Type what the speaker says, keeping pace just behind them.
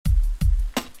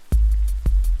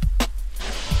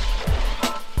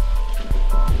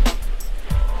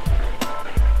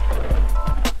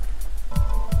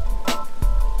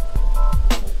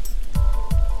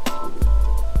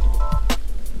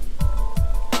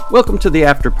Welcome to the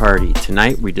after party.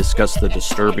 Tonight we discuss the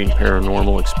disturbing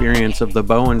paranormal experience of the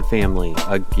Bowen family.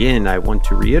 Again, I want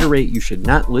to reiterate you should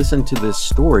not listen to this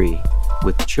story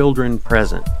with children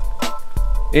present.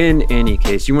 In any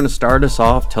case, you want to start us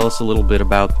off? Tell us a little bit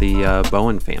about the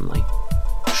Bowen family.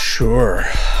 Sure.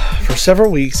 For several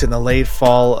weeks in the late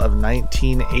fall of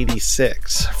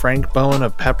 1986, Frank Bowen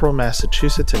of Pepperell,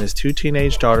 Massachusetts, and his two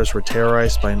teenage daughters were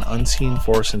terrorized by an unseen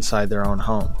force inside their own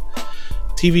home.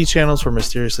 TV channels were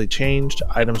mysteriously changed,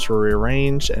 items were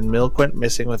rearranged, and milk went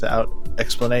missing without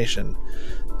explanation.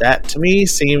 That, to me,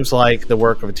 seems like the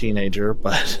work of a teenager,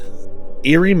 but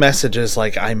eerie messages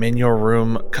like, "I'm in your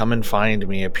room, come and find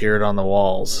me," appeared on the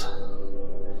walls.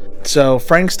 So,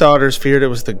 Frank's daughters feared it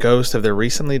was the ghost of their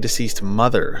recently deceased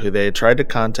mother, who they had tried to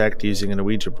contact using an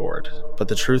Ouija board. But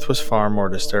the truth was far more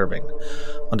disturbing.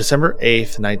 On December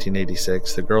 8th,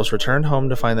 1986, the girls returned home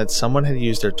to find that someone had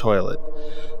used their toilet.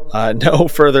 No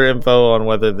further info on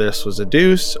whether this was a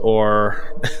deuce or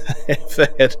if they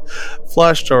had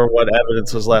flushed or what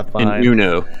evidence was left behind.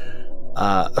 And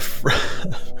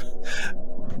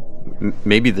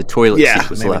maybe the toilet seat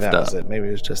was left up. Maybe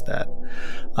it was just that.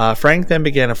 Frank then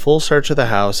began a full search of the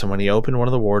house, and when he opened one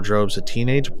of the wardrobes, a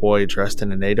teenage boy dressed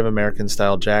in a Native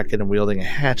American-style jacket and wielding a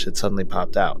hatchet suddenly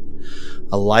popped out.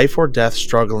 A life-or-death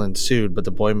struggle ensued, but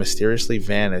the boy mysteriously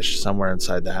vanished somewhere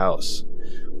inside the house.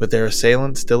 With their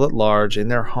assailant still at large in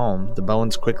their home, the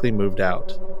Bowens quickly moved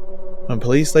out. When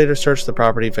police later searched the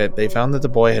property, they found that the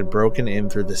boy had broken in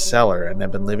through the cellar and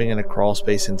had been living in a crawl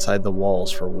space inside the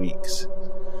walls for weeks.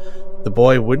 The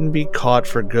boy wouldn't be caught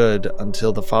for good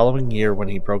until the following year when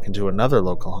he broke into another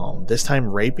local home, this time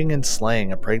raping and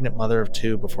slaying a pregnant mother of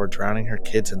two before drowning her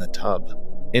kids in the tub.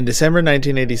 In December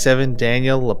 1987,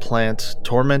 Daniel LaPlante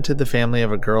tormented the family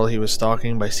of a girl he was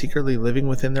stalking by secretly living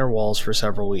within their walls for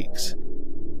several weeks.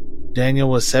 Daniel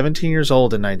was 17 years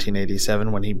old in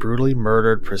 1987 when he brutally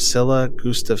murdered Priscilla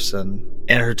Gustafson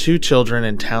and her two children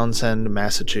in Townsend,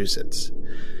 Massachusetts.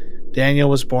 Daniel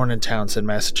was born in Townsend,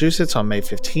 Massachusetts on May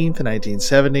 15,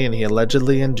 1970, and he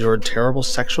allegedly endured terrible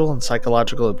sexual and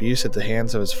psychological abuse at the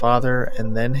hands of his father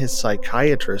and then his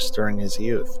psychiatrist during his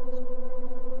youth.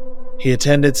 He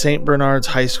attended St. Bernard's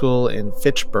High School in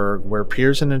Fitchburg, where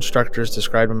peers and instructors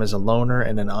described him as a loner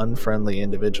and an unfriendly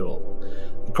individual.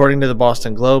 According to the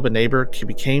Boston Globe, a neighbor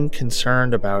became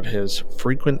concerned about his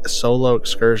frequent solo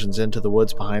excursions into the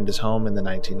woods behind his home in the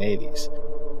 1980s.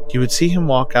 You would see him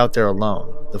walk out there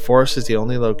alone. The forest is the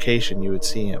only location you would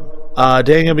see him.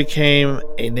 Daniel became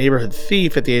a neighborhood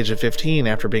thief at the age of 15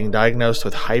 after being diagnosed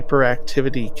with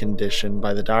hyperactivity condition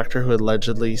by the doctor who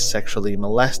allegedly sexually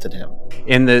molested him.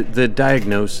 And the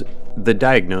diagnosis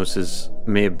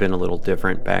may have been a little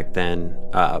different back then.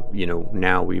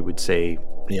 Now we would say...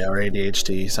 Yeah, or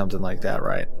ADHD, something like that,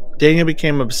 right? Daniel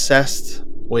became obsessed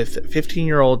with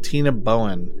 15-year-old Tina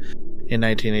Bowen in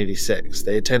 1986.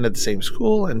 They attended the same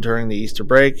school, and during the Easter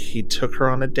break, he took her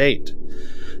on a date.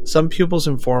 Some pupils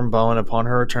informed Bowen upon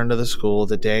her return to the school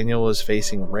that Daniel was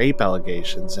facing rape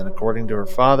allegations, and according to her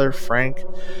father, Frank,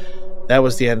 that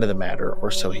was the end of the matter,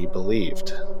 or so he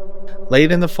believed.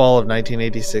 Late in the fall of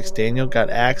 1986, Daniel got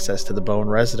access to the Bowen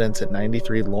residence at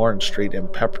 93 Lawrence Street in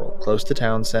Pepperell, close to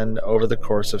Townsend, over the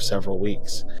course of several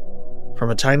weeks. From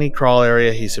a tiny crawl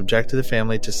area, he subjected the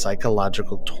family to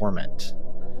psychological torment.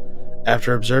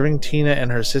 After observing Tina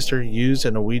and her sister use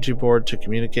an Ouija board to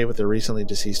communicate with their recently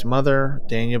deceased mother,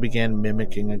 Daniel began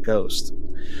mimicking a ghost.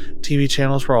 TV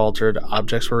channels were altered,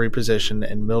 objects were repositioned,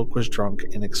 and milk was drunk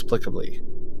inexplicably.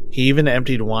 He even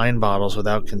emptied wine bottles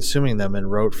without consuming them and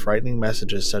wrote frightening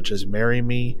messages such as, "Marry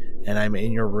me, and I'm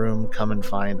in your room, come and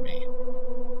find me."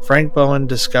 Frank Bowen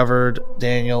discovered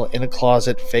Daniel in a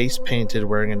closet, face painted,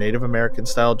 wearing a Native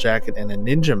American-style jacket and a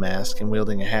ninja mask and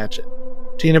wielding a hatchet.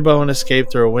 Tina Bowen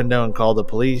escaped through a window and called the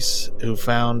police, who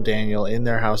found Daniel in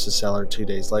their house's cellar 2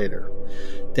 days later.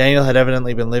 Daniel had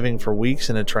evidently been living for weeks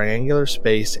in a triangular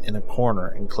space in a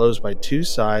corner, enclosed by two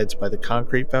sides by the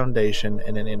concrete foundation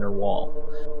and an inner wall.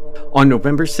 On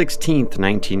November 16,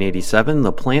 1987,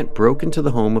 LaPlante broke into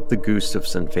the home of the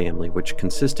Gustafson family, which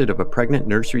consisted of a pregnant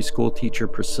nursery school teacher,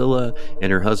 Priscilla,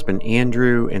 and her husband,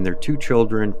 Andrew, and their two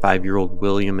children, 5-year-old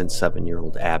William and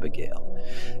 7-year-old Abigail.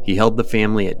 He held the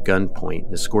family at gunpoint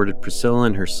and escorted Priscilla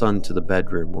and her son to the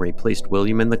bedroom, where he placed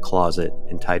William in the closet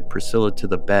and tied Priscilla to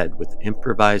the bed with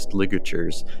improvised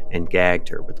ligatures and gagged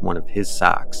her with one of his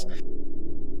socks.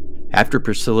 After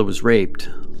Priscilla was raped,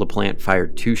 LaPlante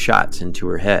fired 2 shots into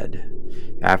her head.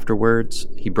 Afterwards,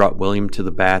 he brought William to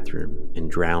the bathroom and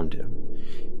drowned him.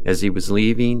 As he was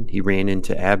leaving, he ran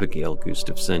into Abigail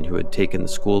Gustafson, who had taken the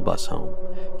school bus home.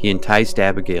 He enticed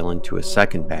Abigail into a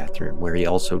second bathroom, where he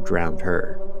also drowned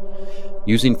her.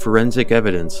 Using forensic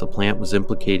evidence, LaPlante was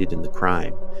implicated in the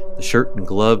crime. The shirt and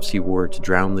gloves he wore to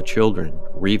drown the children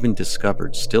were even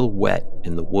discovered still wet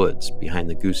in the woods behind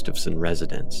the Gustafson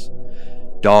residence.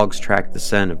 Dogs tracked the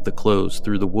scent of the clothes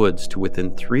through the woods to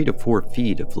within 3 to 4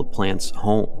 feet of LaPlante's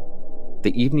home.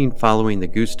 The evening following the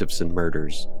Gustafson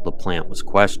murders, LaPlante was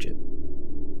questioned.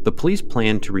 The police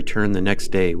planned to return the next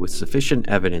day with sufficient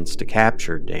evidence to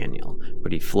capture Daniel,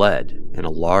 but he fled, and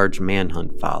a large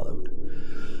manhunt followed.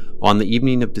 On the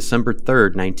evening of December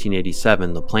 3rd,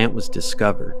 1987, LaPlante was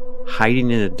discovered, hiding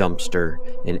in a dumpster,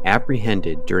 and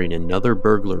apprehended during another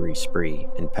burglary spree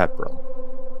in Pepperell.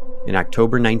 In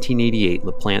October 1988,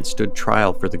 LaPlante stood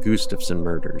trial for the Gustafson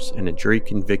murders, and a jury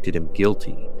convicted him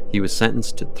guilty. He was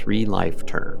sentenced to 3 life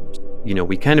terms.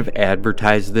 We kind of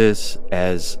advertise this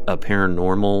as a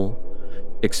paranormal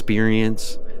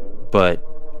experience, but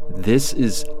this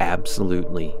is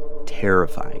absolutely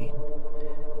terrifying.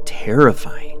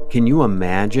 Terrifying. Can you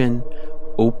imagine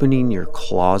opening your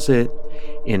closet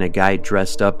and a guy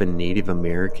dressed up in Native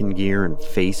American gear and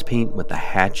face paint with a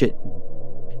hatchet?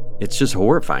 It's just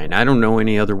horrifying. I don't know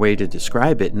any other way to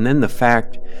describe it. And then the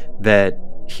fact that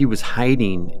he was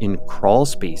hiding in crawl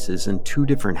spaces in 2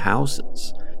 different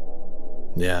houses.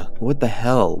 Yeah. What the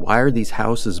hell? Why are these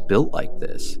houses built like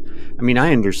this? I mean,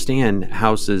 I understand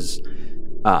houses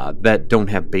that don't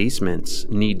have basements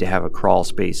need to have a crawl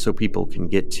space so people can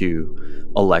get to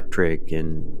electric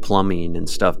and plumbing and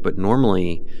stuff. But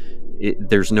normally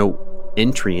there's no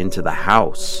entry into the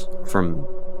house from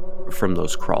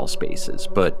those crawl spaces.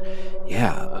 But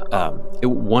yeah,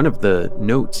 one of the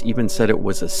notes even said it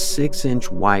was a 6-inch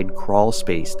wide crawl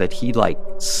space that he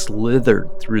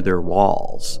slithered through their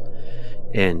walls.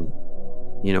 And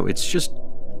it's just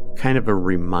kind of a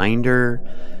reminder,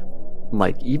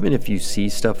 even if you see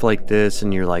stuff like this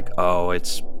and you're like, oh,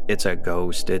 it's a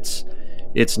ghost, it's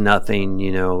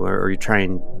nothing, or you try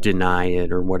and deny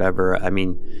it or whatever. I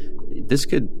mean, this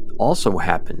could also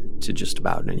happen to just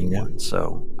about anyone. Yeah.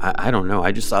 So I don't know.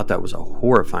 I just thought that was a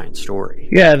horrifying story.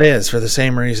 Yeah, it is, for the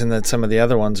same reason that some of the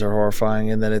other ones are horrifying,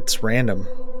 in that it's random.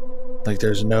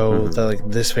 There's no,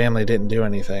 this family didn't do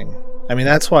anything. I mean,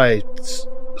 that's why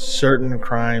certain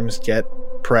crimes get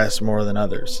press more than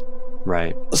others.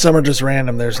 Right. Some are just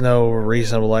random. There's no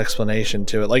reasonable explanation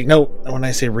to it. When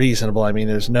I say reasonable, I mean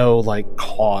there's no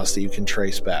cause that you can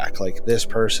trace back. This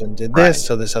person did this, right,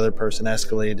 so this other person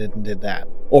escalated and did that.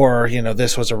 Or,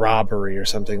 this was a robbery or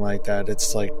something like that.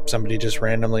 It's somebody just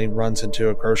randomly runs into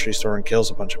a grocery store and kills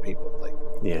a bunch of people.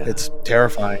 Yeah. It's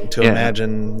terrifying to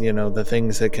imagine, the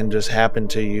things that can just happen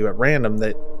to you at random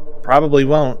that probably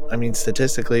won't. I mean,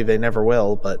 statistically, they never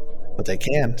will, but they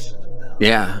can.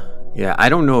 Yeah. Yeah, I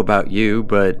don't know about you,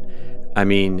 but I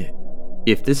mean,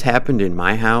 if this happened in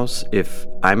my house, if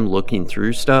I'm looking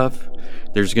through stuff,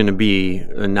 there's going to be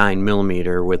a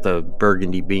 9mm with a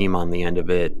burgundy beam on the end of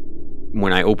it.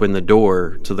 When I open the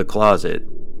door to the closet,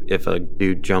 if a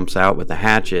dude jumps out with a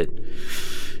hatchet,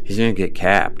 he's going to get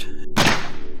capped.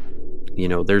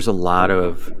 There's a lot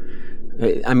of...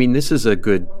 I mean, this is a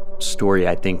good story,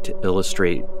 I think, to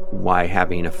illustrate why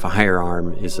having a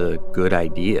firearm is a good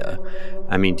idea.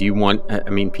 I mean,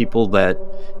 people that,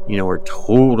 are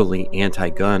totally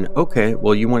anti-gun, okay,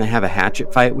 well, you want to have a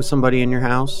hatchet fight with somebody in your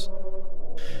house?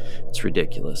 It's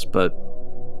ridiculous, but...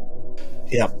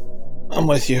 Yep, I'm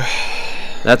with you.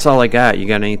 That's all I got. You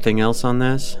got anything else on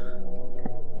this?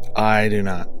 I do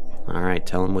not. All right,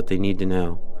 tell them what they need to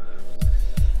know.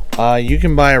 You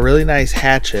can buy a really nice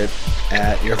hatchet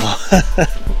at your...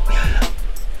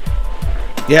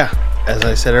 Yeah, as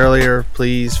I said earlier,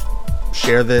 please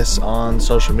share this on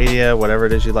social media, whatever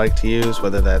it is you like to use,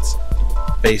 whether that's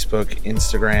Facebook,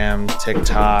 Instagram,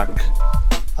 TikTok,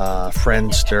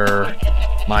 Friendster,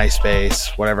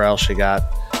 MySpace, whatever else you got.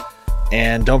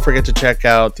 And don't forget to check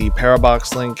out the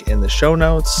Parabox link in the show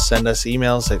notes. Send us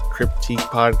emails at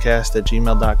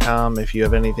cryptiquepodcast@gmail.com if you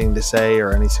have anything to say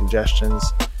or any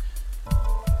suggestions.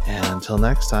 And until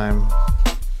next time,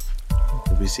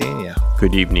 we'll be seeing you.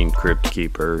 Good evening, Crypt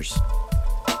Keepers.